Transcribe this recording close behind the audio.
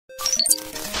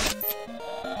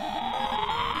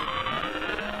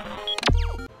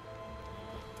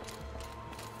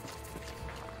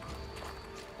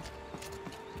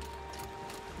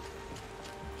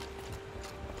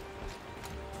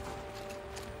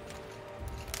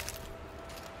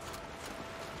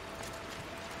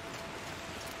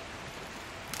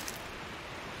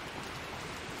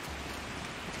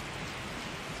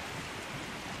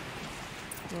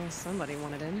Well, somebody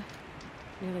wanted in.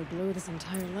 Nearly blew this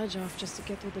entire ledge off just to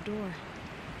get through the door.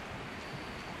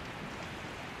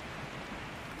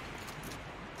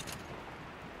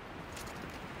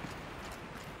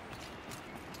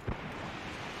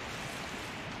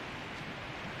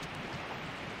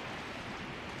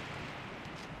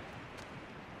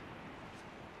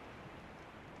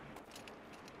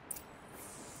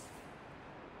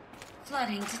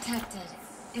 Flooding detected.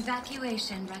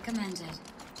 Evacuation recommended.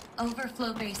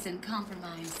 Overflow basin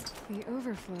compromised. The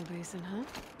overflow basin, huh?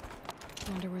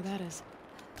 Wonder where that is.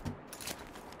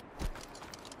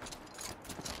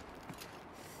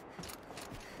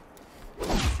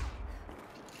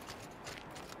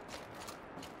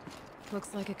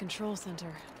 Looks like a control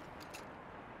center.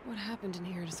 What happened in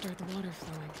here to start the water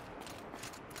flowing?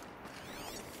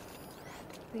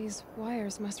 These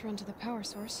wires must run to the power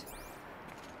source.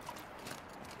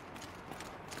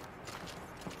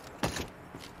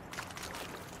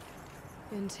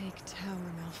 Intake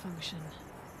tower malfunction.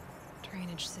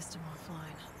 Drainage system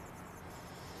offline.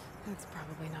 That's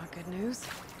probably not good news.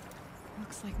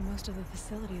 Looks like most of the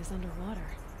facility is underwater.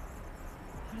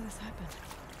 How did this happen?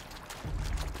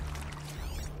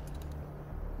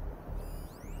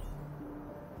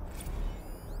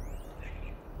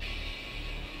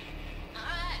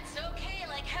 Alright, so okay,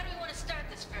 like how do we want to start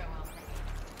this farewell thing?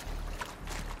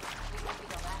 We will be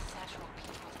the last natural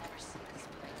people to ever see this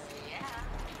place. Yeah.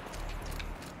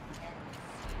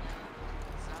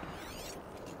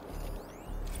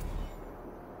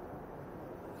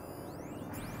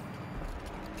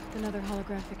 Another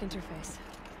holographic interface.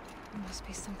 There must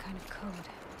be some kind of code.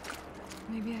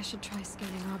 Maybe I should try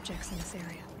scanning objects in this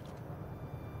area.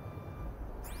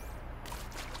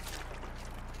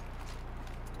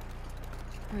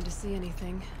 Hard to see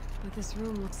anything, but this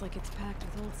room looks like it's packed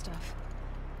with old stuff.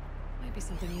 Might be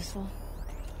something useful.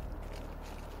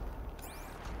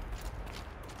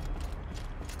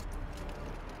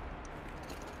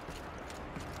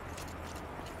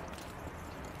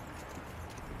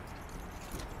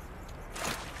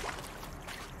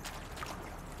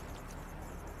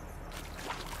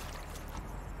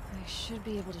 I should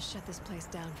be able to shut this place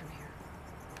down from here.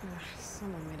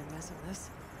 Someone made a mess of this.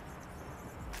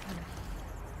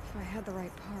 If I had the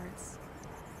right parts,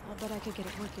 I'll bet I could get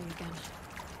it working again.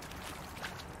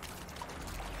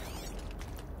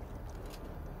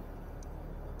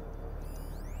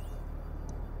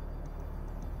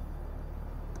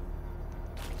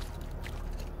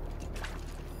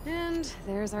 And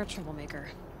there's our troublemaker.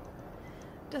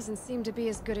 Doesn't seem to be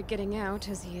as good at getting out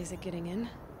as he is at getting in.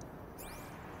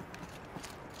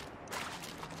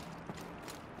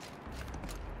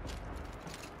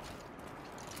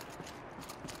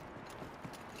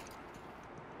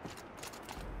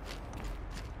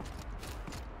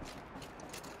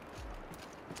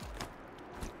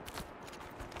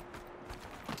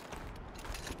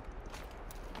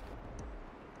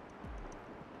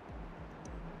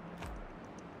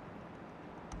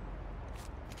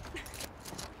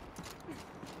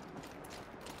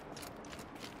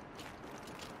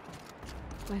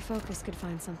 My focus could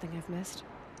find something I've missed.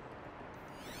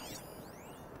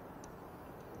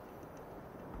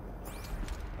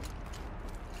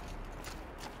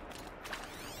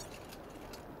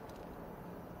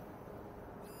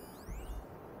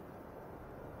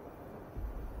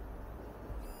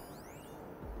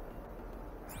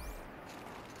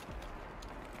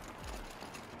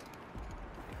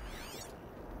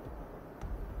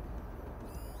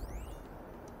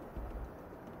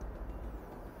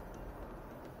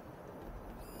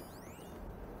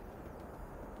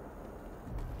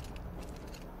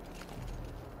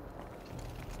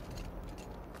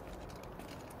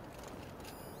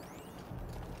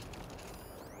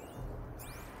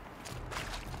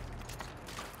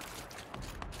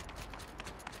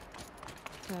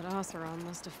 That Oseram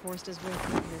must have forced his way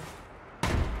through here.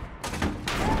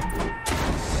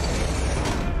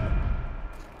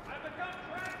 I've become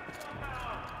trapped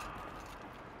somehow!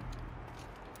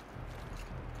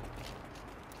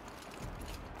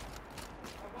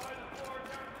 I wanted the floor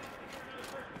jumped in to hear another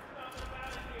person stomping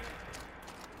about in here.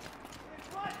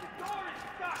 It's like the door is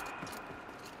stuck!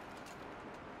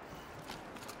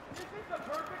 This is the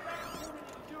perfect opportunity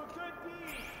to do a good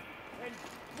deed and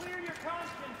clear your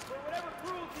conscience for whatever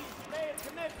cruelties you may have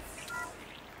committed.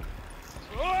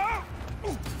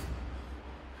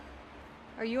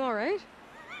 Are you all right?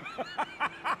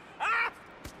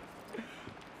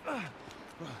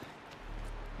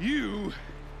 You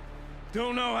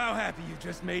don't know how happy you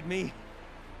just made me.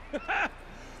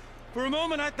 For a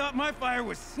moment, I thought my fire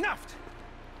was snuffed.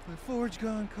 My forge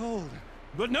gone cold.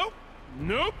 But nope.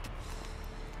 Nope.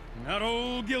 Not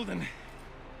old Gildan.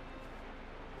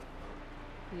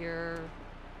 You're...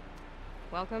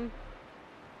 welcome?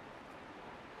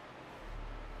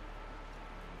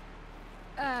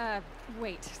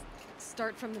 Wait.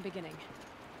 Start from the beginning.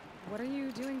 What are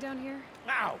you doing down here?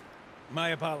 Ow! My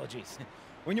apologies.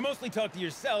 When you mostly talk to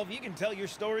yourself, you can tell your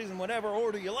stories in whatever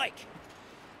order you like.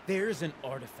 There's an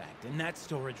artifact in that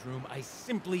storage room I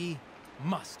simply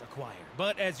must acquire.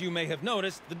 But as you may have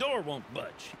noticed, the door won't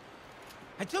budge.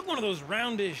 I took one of those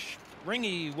roundish,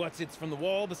 ringy what's-its from the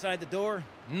wall beside the door.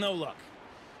 No luck.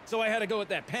 So I had to go with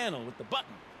that panel with the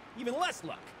button. Even less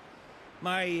luck.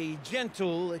 My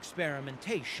gentle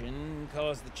experimentation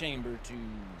caused the chamber to...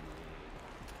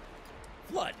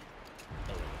 flood.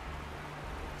 A little.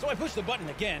 So I pushed the button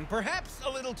again, perhaps a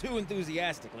little too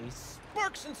enthusiastically.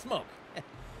 Sparks and smoke.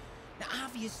 Now,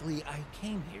 obviously, I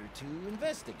came here to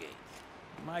investigate.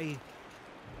 My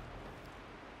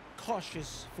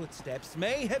cautious footsteps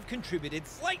may have contributed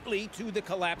slightly to the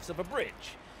collapse of a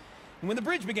bridge. And when the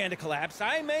bridge began to collapse,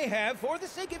 I may have, for the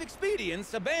sake of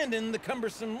expedience, abandoned the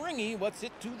cumbersome ringy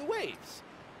what's-it to the waves.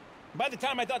 By the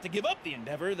time I thought to give up the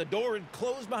endeavor, the door had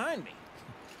closed behind me.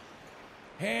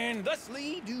 And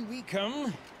thusly do we come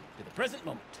to the present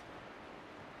moment.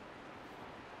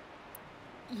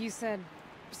 You said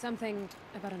something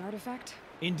about an artifact?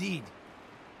 Indeed.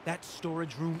 That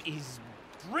storage room is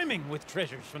brimming with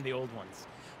treasures from the old ones,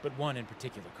 but one in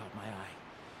particular caught my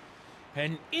eye.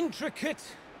 An intricate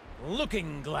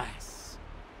looking glass.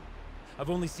 I've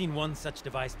only seen one such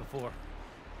device before.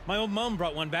 My old mom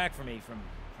brought one back for me from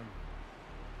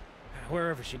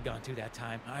wherever she'd gone to that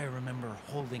time. I remember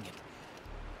holding it,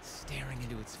 staring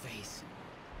into its face,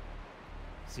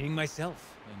 seeing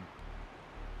myself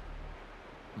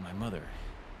and my mother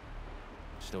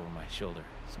just over my shoulder,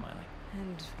 smiling.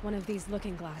 And one of these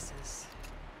looking glasses.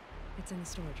 It's in the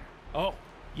storage room. Oh,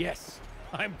 yes.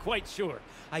 I'm quite sure.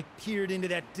 I peered into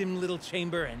that dim little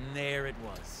chamber, and there it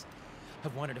was.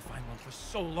 I've wanted to find one for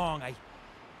so long,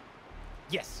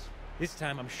 Yes, this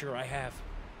time I'm sure I have.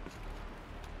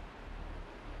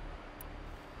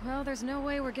 Well, there's no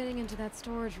way we're getting into that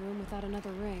storage room without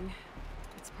another ring.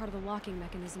 It's part of the locking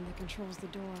mechanism that controls the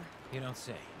door. You don't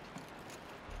say.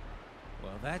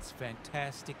 Well, that's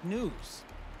fantastic news.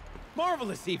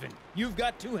 Marvelous, even. You've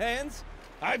got two hands.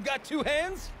 I've got two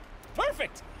hands.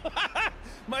 Perfect!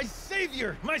 My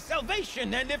savior, my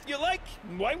salvation, and if you like,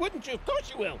 why wouldn't you? Of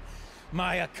course you will.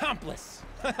 My accomplice.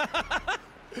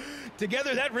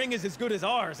 Together, that ring is as good as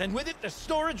ours, and with it, the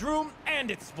storage room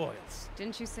and its spoils.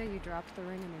 Didn't you say you dropped the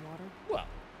ring in the water? Well,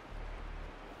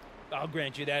 I'll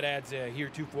grant you that adds a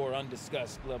heretofore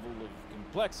undiscussed level of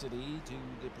complexity to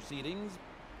the proceedings.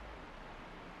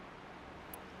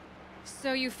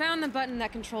 So you found the button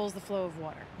that controls the flow of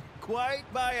water. Quite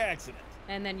by accident.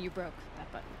 And then you broke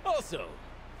that button. Also,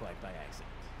 quite by accident.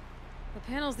 The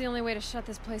panel's the only way to shut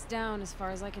this place down, as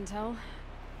far as I can tell.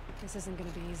 This isn't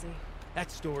gonna be easy. That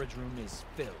storage room is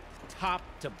filled, top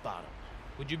to bottom.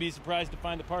 Would you be surprised to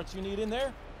find the parts you need in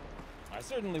there? I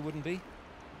certainly wouldn't be.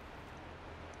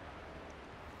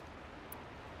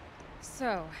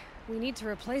 So, we need to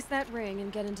replace that ring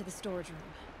and get into the storage room.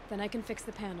 Then I can fix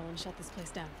the panel and shut this place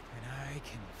down. And I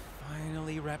can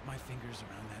finally wrap my fingers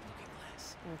around that looking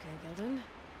glass. Okay, Gilden.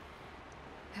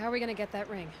 How are we gonna get that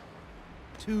ring?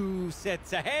 2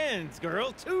 sets of hands,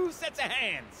 girl. 2 sets of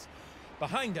hands.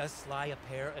 Behind us lie a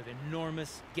pair of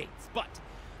enormous gates, but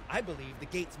I believe the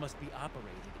gates must be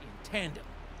operated in tandem.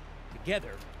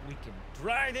 Together, we can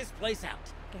dry this place out.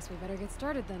 Guess we better get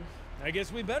started then. I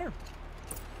guess we better.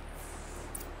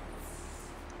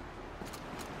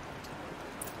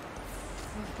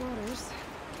 Rough waters.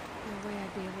 No way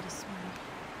I'd be able to swim.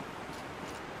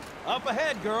 Up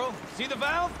ahead, girl. See the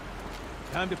valve?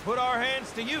 Time to put our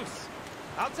hands to use.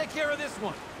 I'll take care of this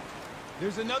one.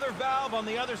 There's another valve on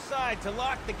the other side to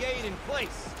lock the gate in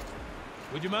place.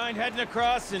 Would you mind heading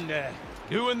across and,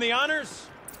 doing the honors?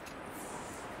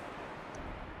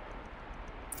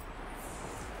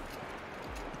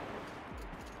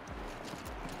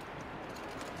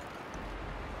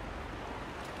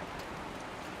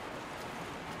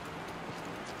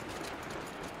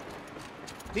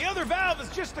 The other valve is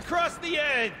just across the,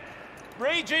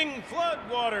 raging flood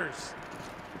waters.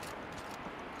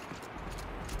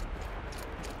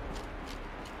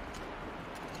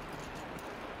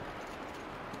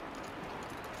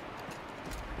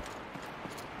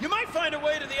 You might find a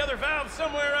way to the other valve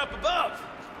somewhere up above.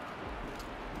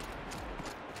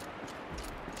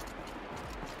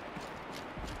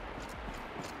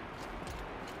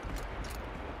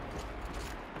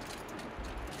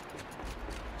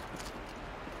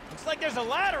 Looks like there's a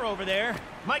ladder over there.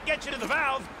 Might get you to the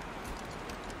valve.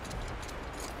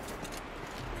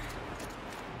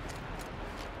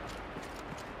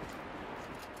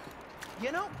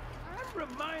 You know, I'm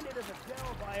reminded of a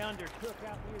delve I undertook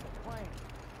out near the plains.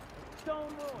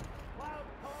 Stone ruins, cloud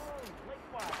tall, and lake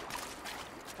wide.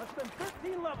 I spent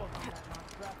 13 levels on that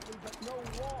monstrosity, but no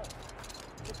walls.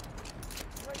 Just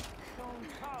great stone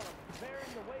columns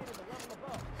bearing the weight of the level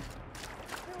above.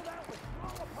 Filled out with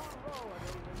row upon row of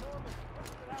those enormous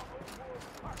rusted-out old-board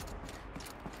carts.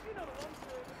 You know the ones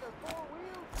with their four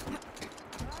wheels?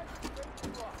 I've raced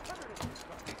through 100 of these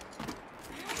trucks.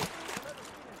 The only thing I've ever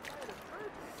seen inside is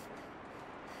urgent.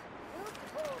 I don't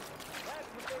suppose that's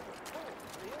what they were told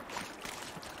for the engine.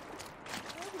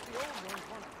 Maybe the old ones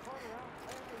want to fun around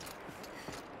families.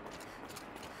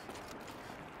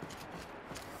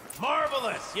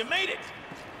 Marvelous! You made it!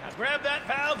 Now grab that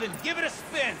valve and give it a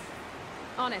spin.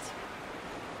 On it.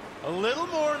 A little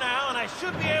more now, and I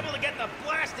should be able to get the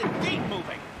blasted gate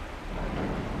moving.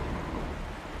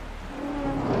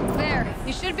 There.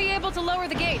 You should be able to lower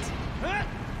the gate. Huh?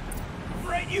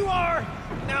 Right you are!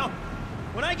 Now,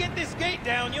 when I get this gate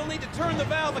down, you'll need to turn the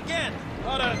valve again.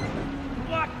 Ought to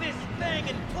lock this thing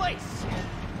in place.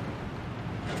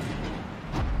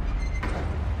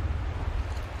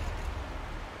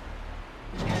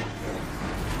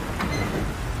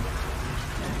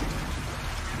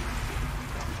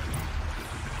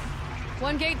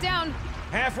 One gate down.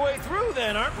 Halfway through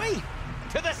then, aren't we?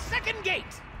 To the second gate!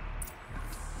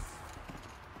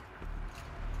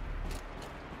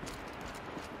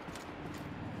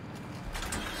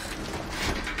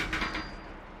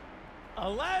 A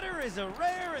ladder is a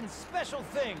rare and special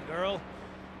thing, girl.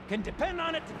 Can depend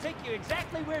on it to take you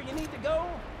exactly where you need to go,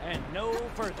 and no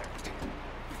further.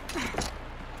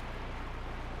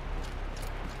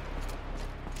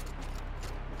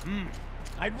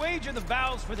 I'd wager the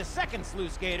valves for the second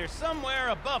sluice gate are somewhere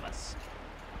above us.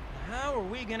 How are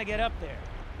we gonna get up there?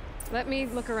 Let me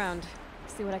look around.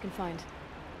 See what I can find.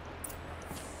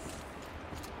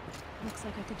 Looks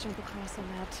like I could jump across on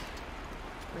that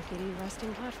rickety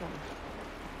rusting platform.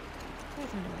 I'll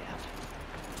find a way out.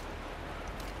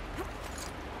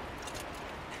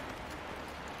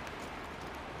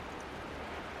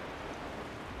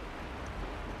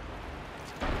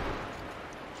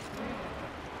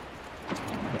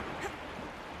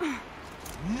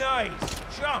 Nice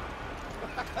jump!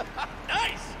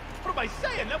 Nice! What am I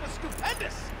saying? That was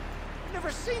stupendous!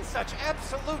 Never seen such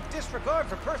absolute disregard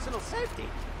for personal safety.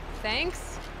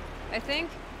 Thanks, I think.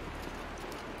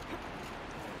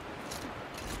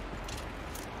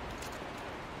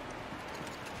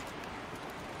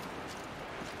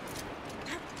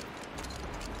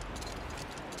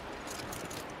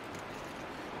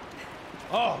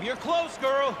 Oh, you're close,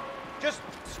 girl. Just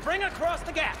spring across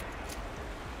the gap.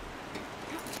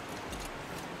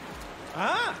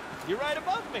 Ah, you're right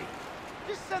above me.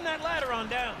 Just send that ladder on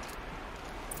down.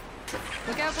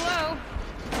 Look out below.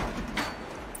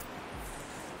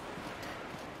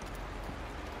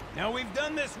 Now, we've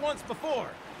done this once before.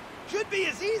 Should be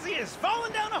as easy as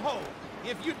falling down a hole.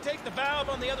 If you take the valve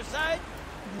on the other side.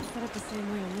 It's set up the same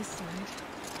way on this side.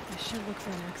 I should look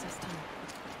for an access tunnel.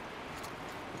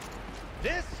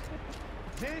 This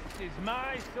is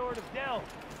my sort of delve.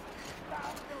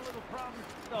 1,000 little problems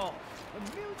to solve. A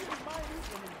million minute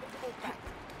and invisible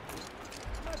factors.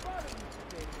 My father used to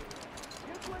say to me,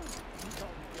 Gilbling, he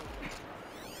called me Gilbling.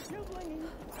 Gilbling, he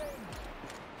used to say,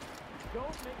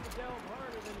 don't make the delve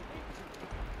harder than it needs to be.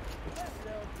 The best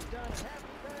delves are done in half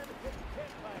the time it takes a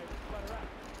campfire to sputter out.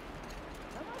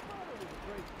 Now, my father was a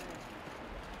great man.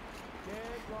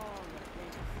 Dead wrong when it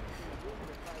came to teaching a woman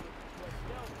if I was to sweat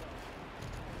delve on.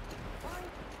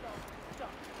 Find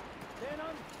stuff, then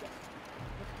unstuck.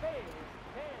 The fail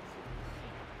can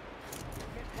succeed.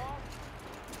 Get lost,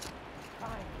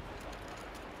 time stuff.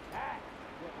 That's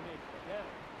what makes the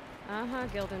devil. Uh-huh,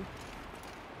 Gildan.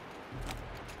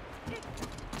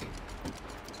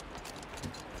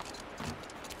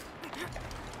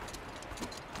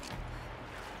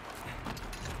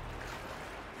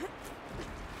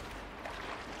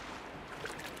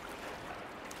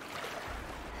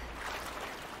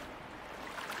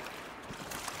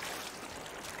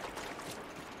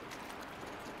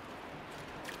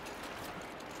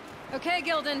 Okay,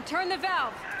 Gildan, turn the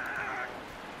valve.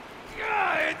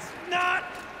 It's not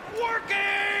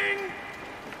working!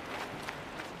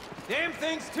 Damn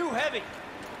thing's too heavy.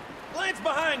 Glance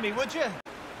behind me, would you?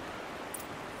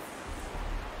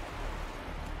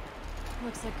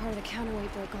 Looks like part of the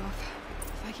counterweight broke off.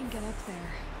 If I can get up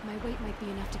there, my weight might be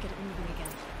enough to get it moving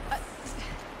again.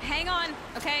 Hang on,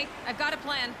 okay? I've got a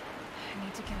plan. I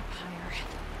need to get up higher.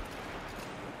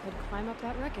 Could climb up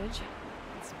that wreckage.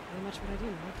 That's pretty much what I do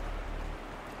now.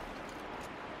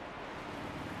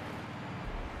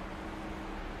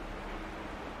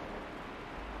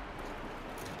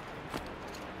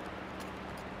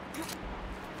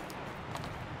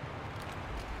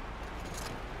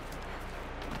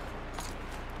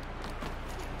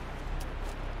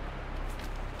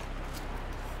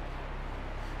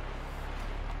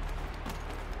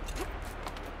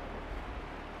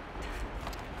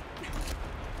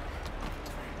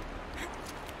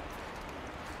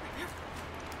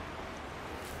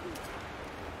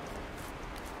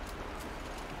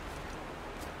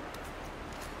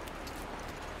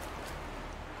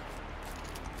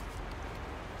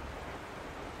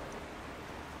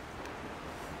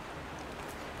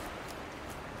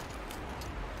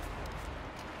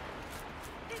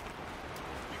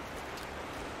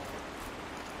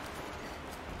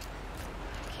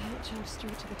 jump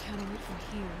straight to the counterweight from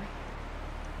here.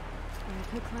 Or I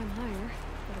could climb higher,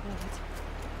 but above it.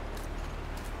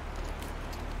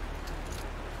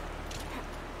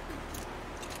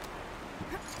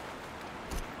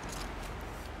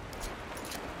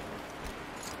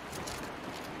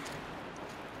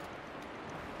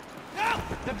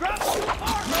 The drop's too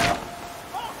far!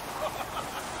 Oh.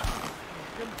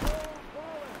 Control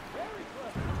falling. Very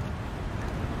clever.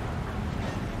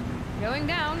 Going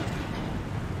down.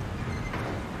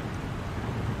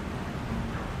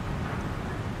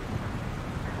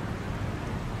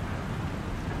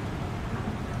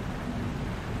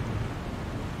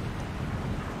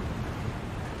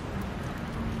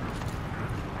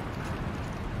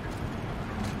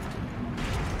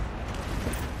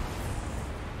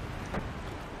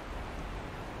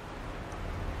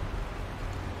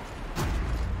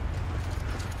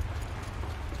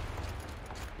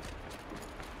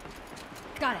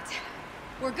 Got it.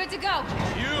 We're good to go.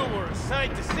 You were a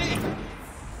sight to see.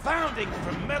 Bounding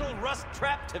from metal rust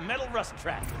trap to metal rust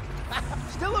trap.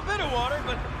 Still a bit of water,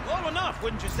 but low enough,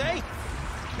 wouldn't you say?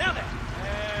 Now then,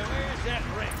 where's that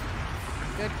ring?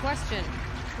 Good question.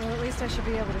 Well, at least I should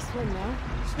be able to swim now.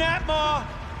 Snap maw!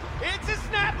 It's a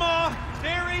snap maw!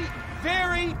 Very,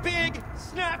 very big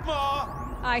snap maw!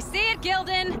 I see it,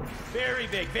 Gildan! Very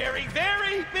big, very,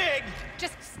 very big!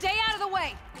 Just stay out of the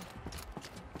way!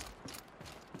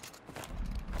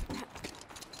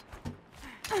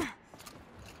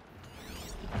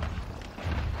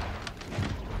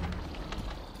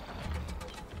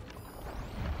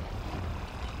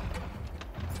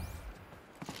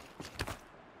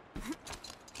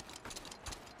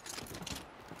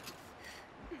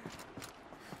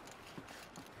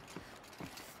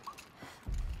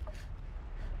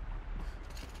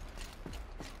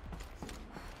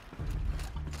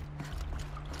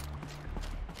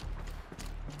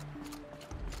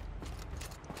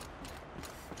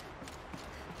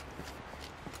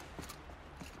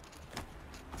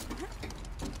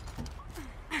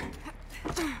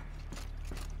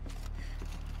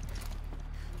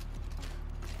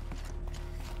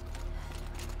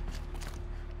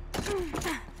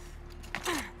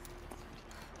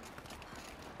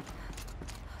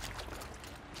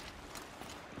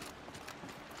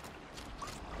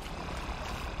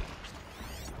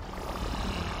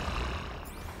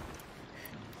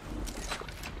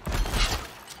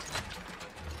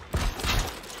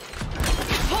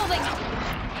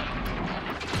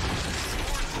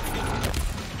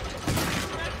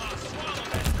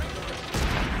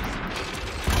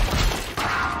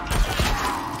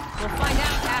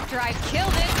 I've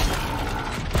killed it!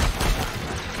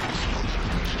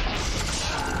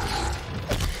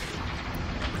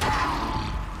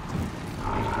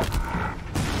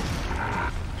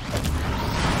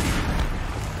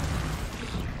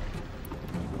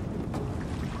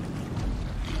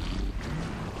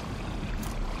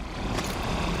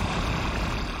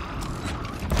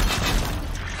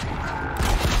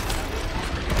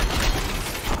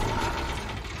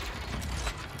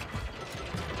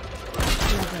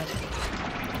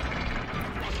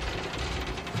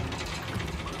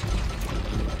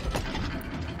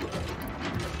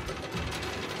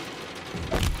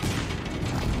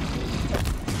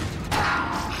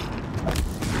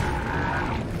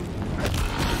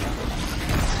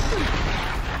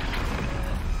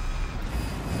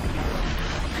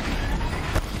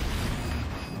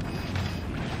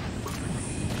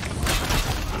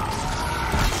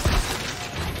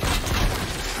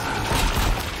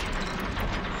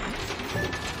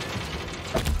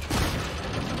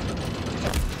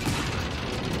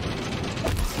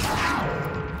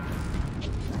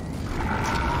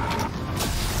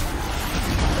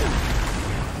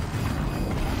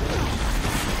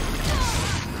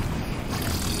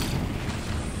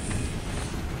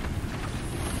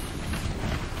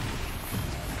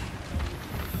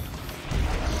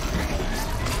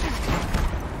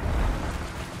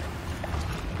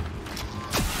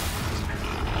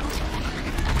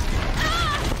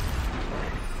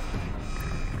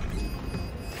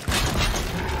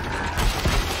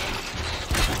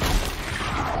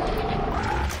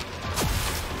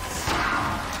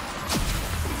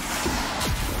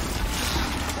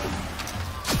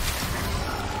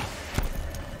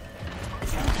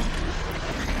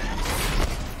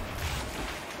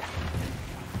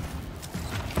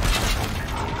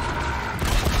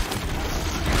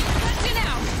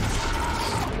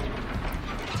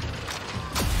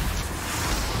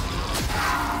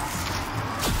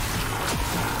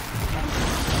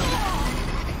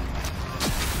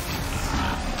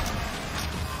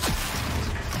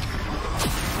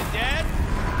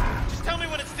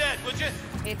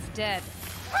 It's dead.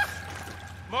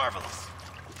 Marvelous.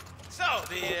 So,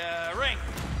 the ring.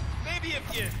 Maybe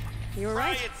if you You were pry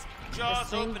right. its jaws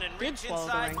This thing open and did reach swallow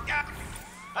the inside. ring.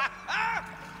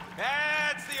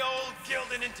 That's the old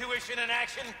Gildan intuition in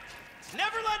action. It's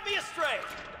never led me astray.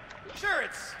 Sure,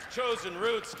 its chosen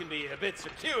routes can be a bit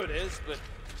circuitous, but...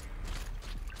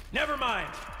 Never mind.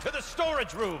 To the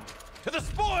storage room. To the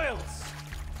spoils.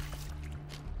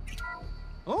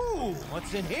 Ooh,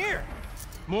 what's in here?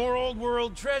 More old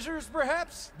world treasures,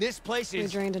 perhaps? This place We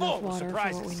is drained full enough of water for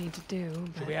surprises. what we need to do,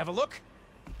 Should but we have a look?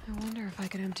 I wonder if I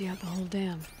could empty out the whole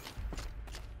dam.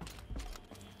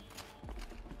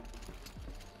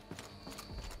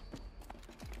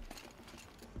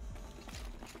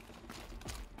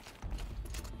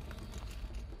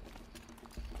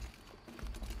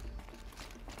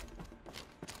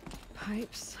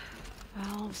 Pipes,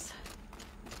 valves.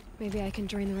 Maybe I can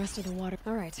drain the rest of the water.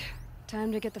 All right,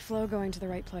 time to get the flow going to the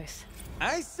right place.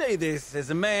 I say this as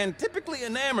a man typically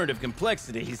enamored of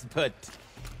complexities, but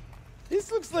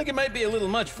this looks like it might be a little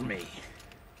much for me.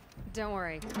 Don't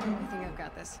worry, I think I've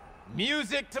got this.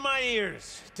 Music to my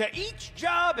ears. To each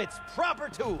job, its proper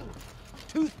tool.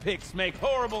 Toothpicks make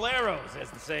horrible arrows, as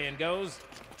the saying goes.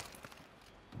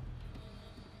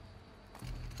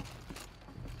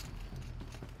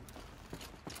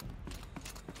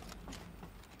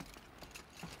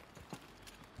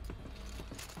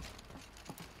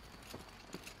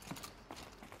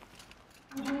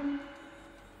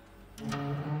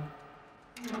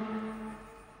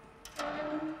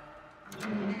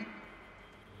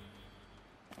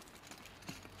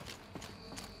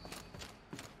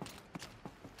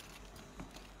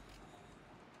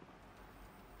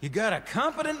 You got a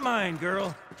competent mind,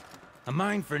 girl. A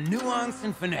mind for nuance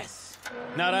and finesse.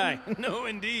 Not I. No,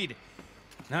 indeed.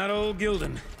 Not old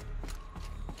Gildan.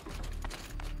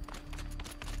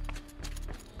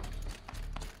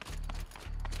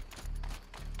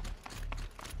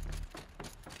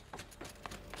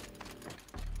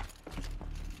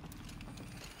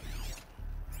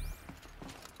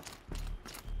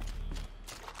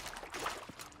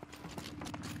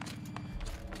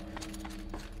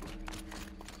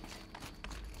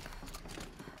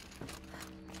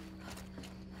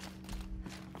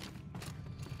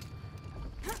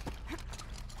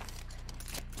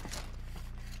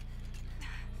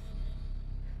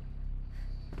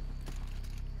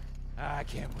 I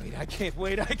can't wait, I can't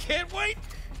wait, I can't wait!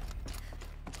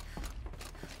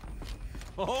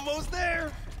 Almost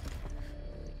there!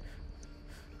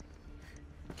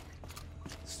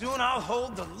 Soon I'll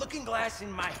hold the looking glass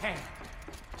in my hand.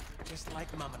 Just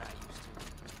like Mom and I used to.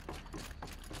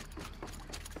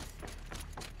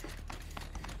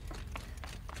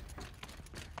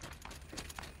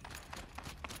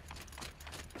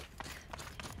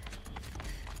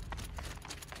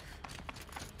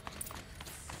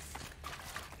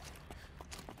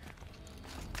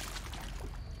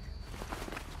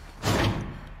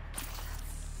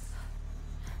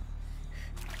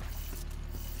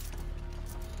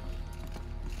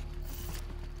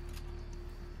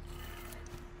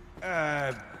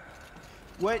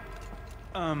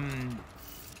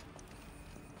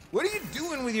 What are you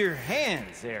doing with your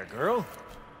hands there, girl?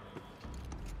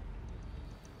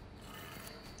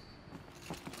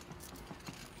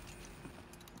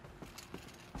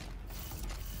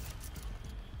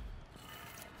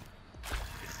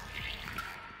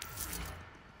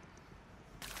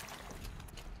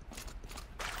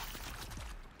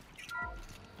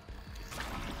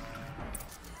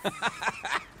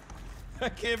 I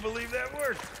can't believe that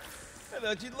worked. I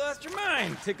thought you'd lost your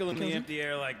mind, tickling the empty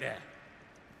air like that.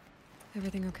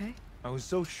 Everything okay? I was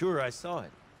so sure I saw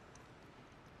it.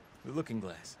 The looking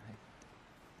glass. I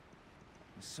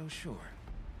was so sure.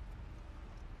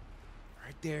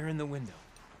 Right there in the window.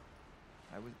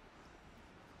 I was...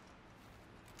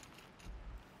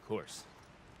 Of course.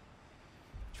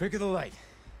 Trick of the light.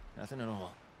 Nothing at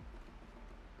all.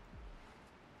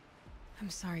 I'm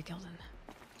sorry, Gildan.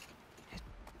 It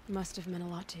must have meant a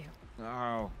lot to you.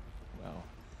 Oh, well.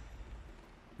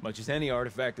 Much as any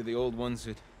artifact of the old ones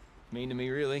would mean to me,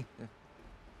 really.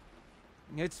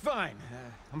 It's fine.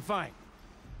 I'm fine.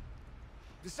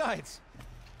 Besides,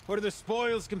 what are the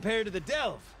spoils compared to the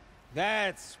delve?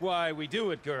 That's why we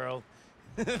do it, girl.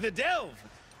 The delve,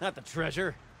 not the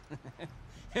treasure.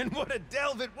 And what a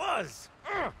delve it was!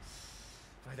 Ugh.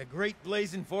 By the great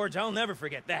Blazing Forge, I'll never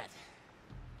forget that.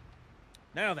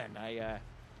 Now then, I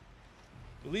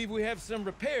believe we have some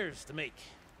repairs to make.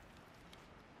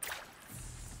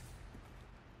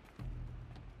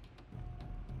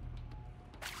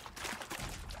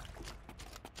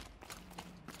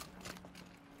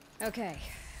 Okay,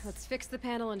 let's fix the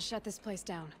panel and shut this place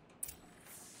down.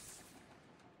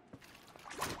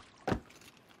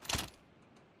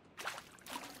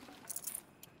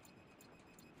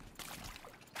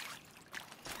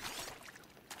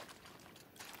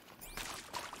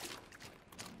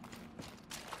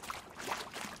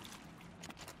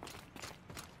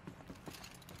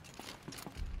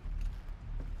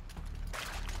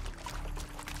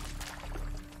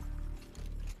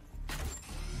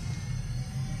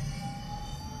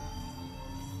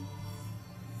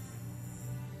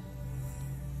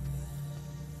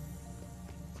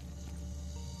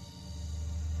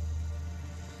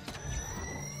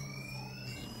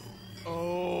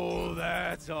 Oh,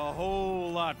 that's a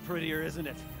whole lot prettier, isn't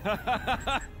it?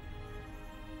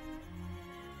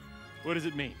 What does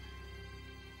it mean?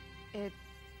 It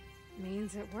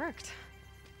means it worked.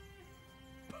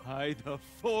 By the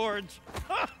forge!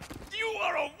 You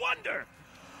are a wonder!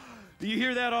 Do you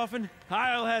hear that often?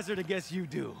 I'll hazard a guess you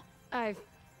do. I've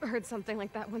heard something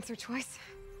like that once or twice.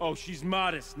 Oh, she's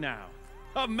modest now.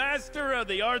 A master of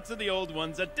the arts of the old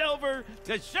ones, a delver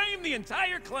to shame the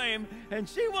entire claim, and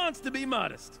she wants to be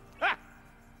modest. Ha!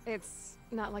 It's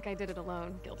not like I did it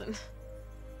alone, Gildan.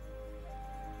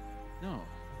 No.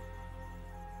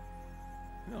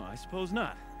 No, I suppose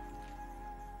not.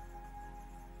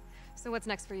 So what's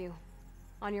next for you?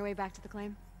 On your way back to the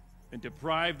claim? And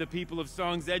deprive the people of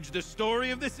Song's Edge the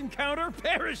story of this encounter?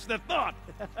 Perish the thought!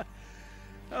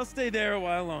 I'll stay there a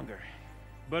while longer.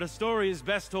 But a story is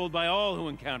best told by all who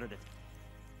encountered it.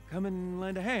 Come and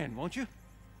lend a hand, won't you?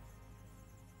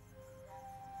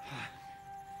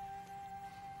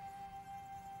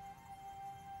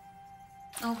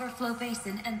 Overflow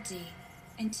basin empty.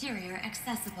 Interior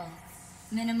accessible.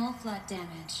 Minimal flood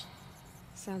damage.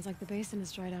 Sounds like the basin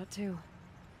is dried out too.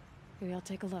 Maybe I'll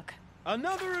take a look.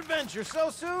 Another adventure so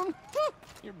soon?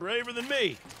 You're braver than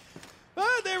me.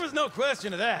 But there was no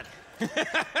question of that.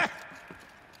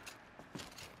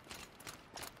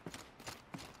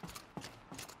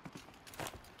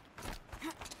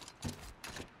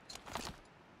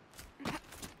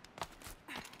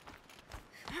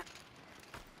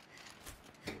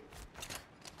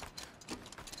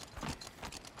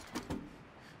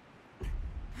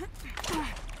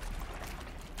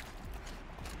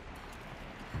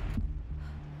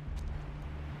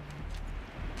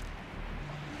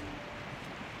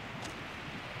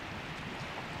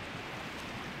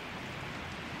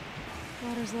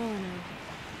 Water's lower now.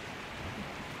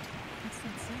 What's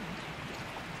that sound?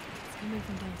 It's coming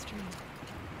from downstream.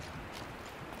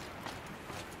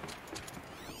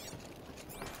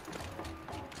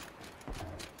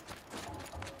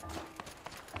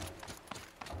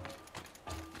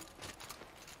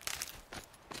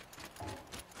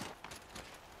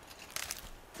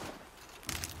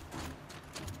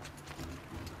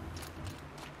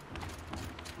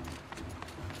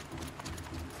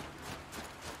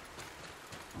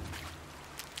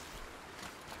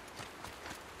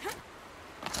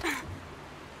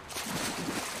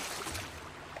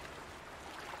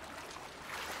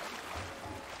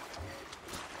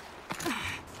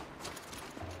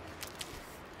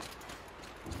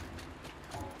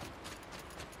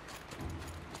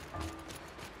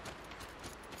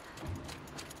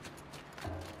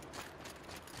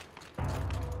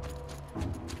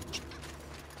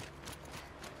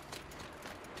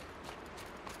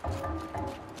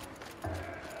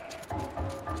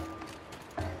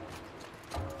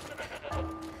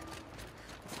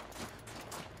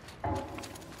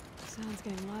 Sound's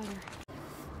getting louder.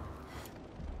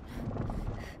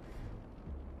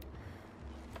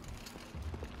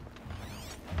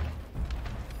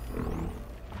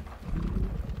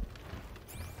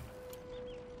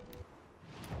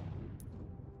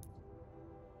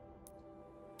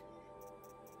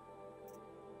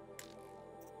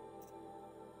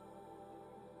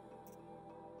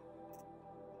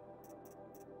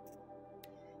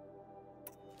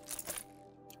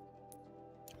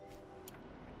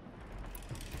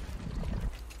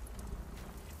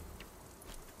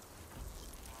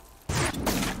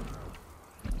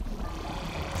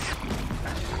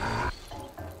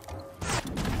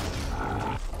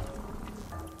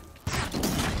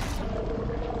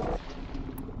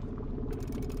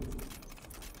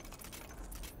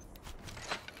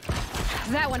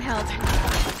 That one held.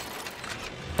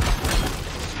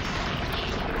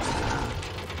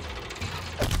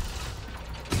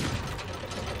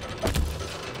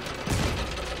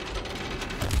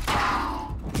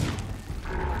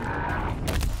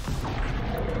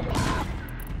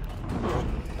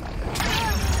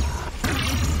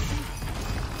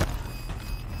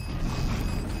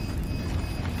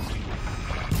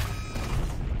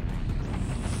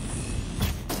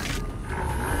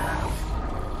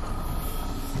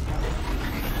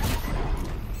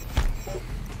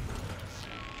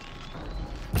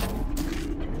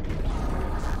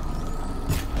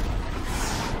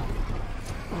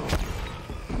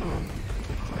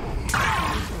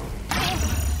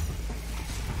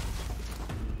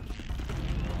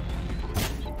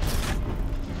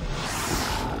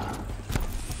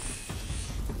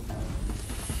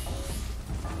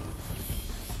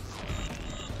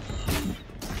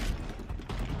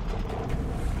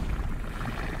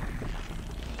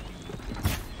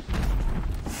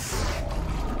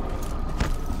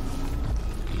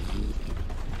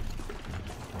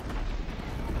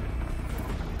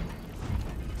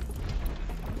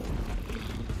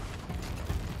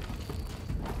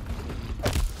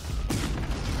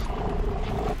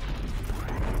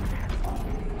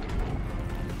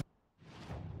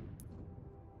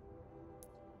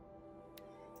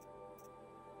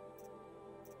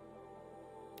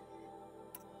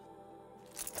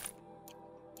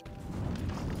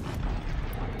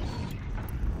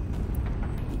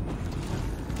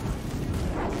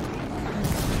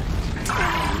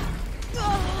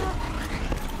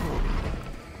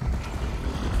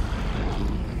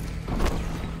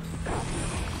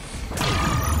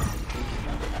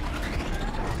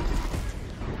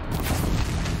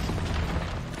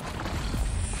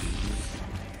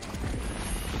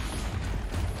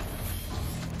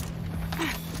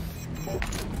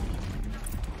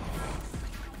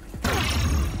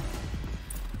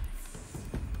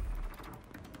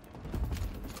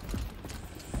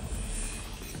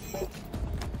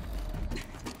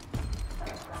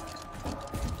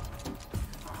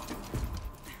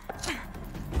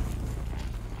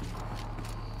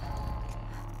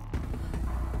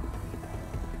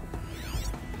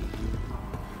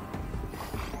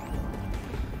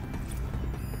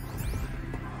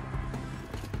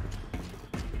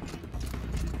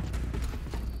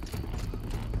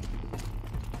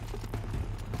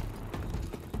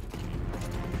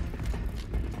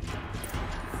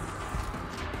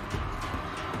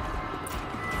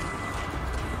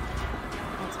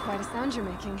 quite a sound you're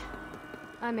making.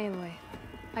 I'm Aloy.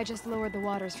 I just lowered the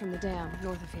waters from the dam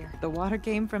north of here. The water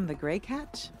came from the Grey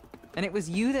Catch? And it was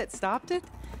you that stopped it?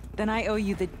 Then I owe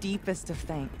you the deepest of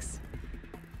thanks.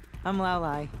 I'm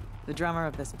Laulai, the drummer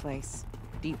of this place.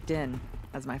 Deep Din,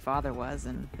 as my father was,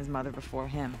 and his mother before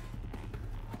him.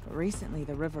 But recently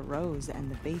the river rose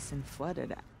and the basin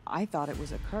flooded. I thought it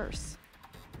was a curse.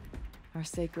 Our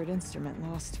sacred instrument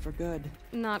lost for good.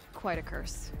 Not quite a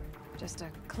curse. Just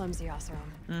a clumsy Oseram.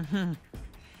 Mm-hmm.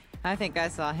 I think I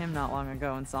saw him not long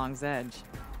ago in Song's Edge.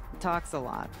 He talks a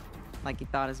lot. Like he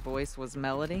thought his voice was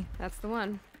melody. That's the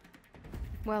one.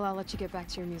 Well, I'll let you get back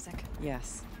to your music.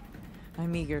 Yes.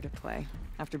 I'm eager to play,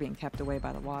 after being kept away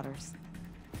by the waters.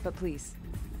 But please,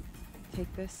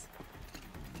 take this.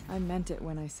 I meant it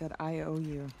when I said I owe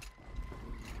you.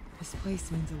 This place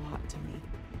means a lot to me.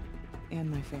 And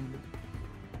my family.